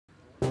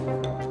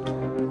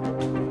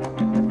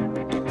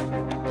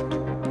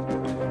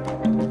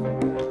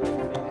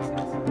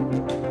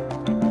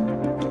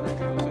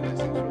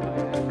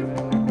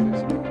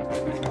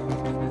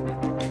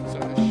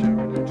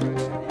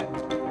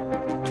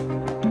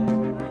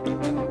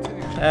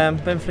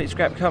Benfleet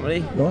Scrap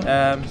Company,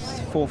 right.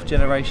 Fourth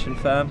generation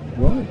firm.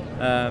 Right.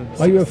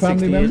 Are you a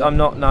family member? I'm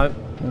not, no.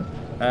 No.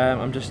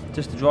 I'm just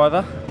a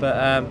driver,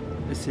 but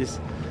this is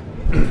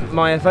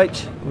my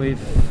FH with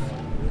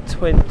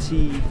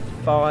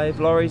 25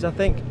 lorries, I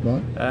think.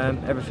 Right.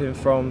 Everything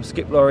from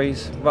skip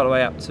lorries right the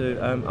way up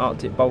to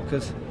Arctic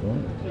bulkers.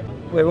 Right.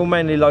 We're all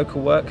mainly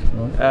local work.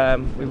 Right.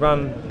 We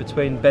run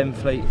between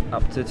Benfleet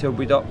up to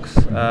Tilbury Docks,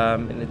 in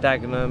the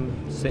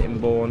Dagenham,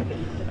 Sittingbourne.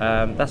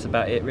 That's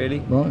about it really.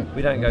 Right.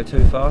 We don't go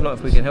too far, not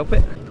if we can help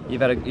it.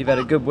 You've had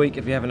a good week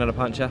if you haven't had a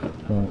puncher.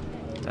 Right.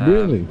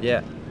 Really?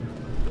 Yeah.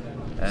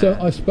 So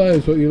I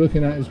suppose what you're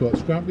looking at is what,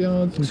 scrap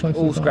yards and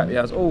places? All scrap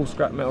yards, all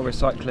scrap metal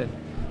recycling.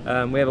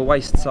 We have a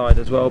waste side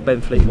as well,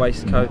 Benfleet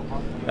Waste Co.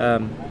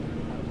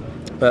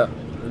 But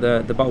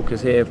the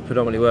bulkers here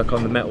predominantly work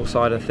on the metal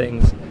side of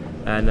things,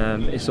 and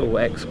it's all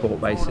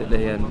export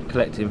basically, and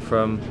collecting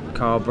from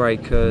car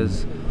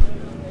breakers,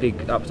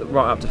 right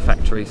up to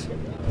factories.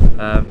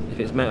 If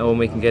it's metal and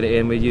we can get it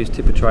in, we use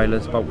tipper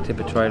trailers, bulk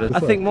tipper trailers.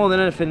 I think more than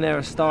anything they're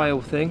a style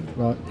thing.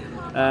 Right.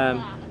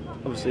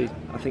 Obviously,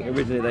 I think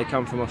originally they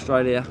come from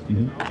Australia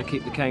to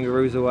keep the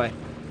kangaroos away.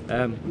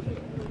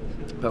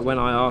 But when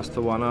I asked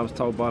for one, I was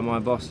told by my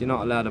boss, you're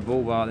not allowed a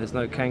bull bar, there's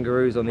no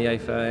kangaroos on the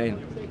A13.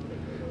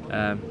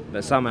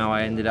 But somehow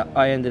I ended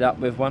up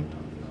with one.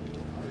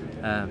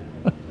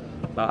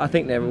 But I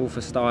think they're all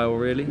for style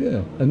really.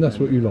 Yeah, and that's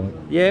what you like.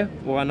 Yeah,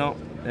 why not?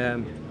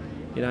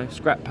 You know,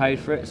 scrap paid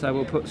for it, so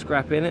we'll put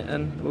scrap in it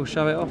and we'll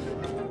show it off.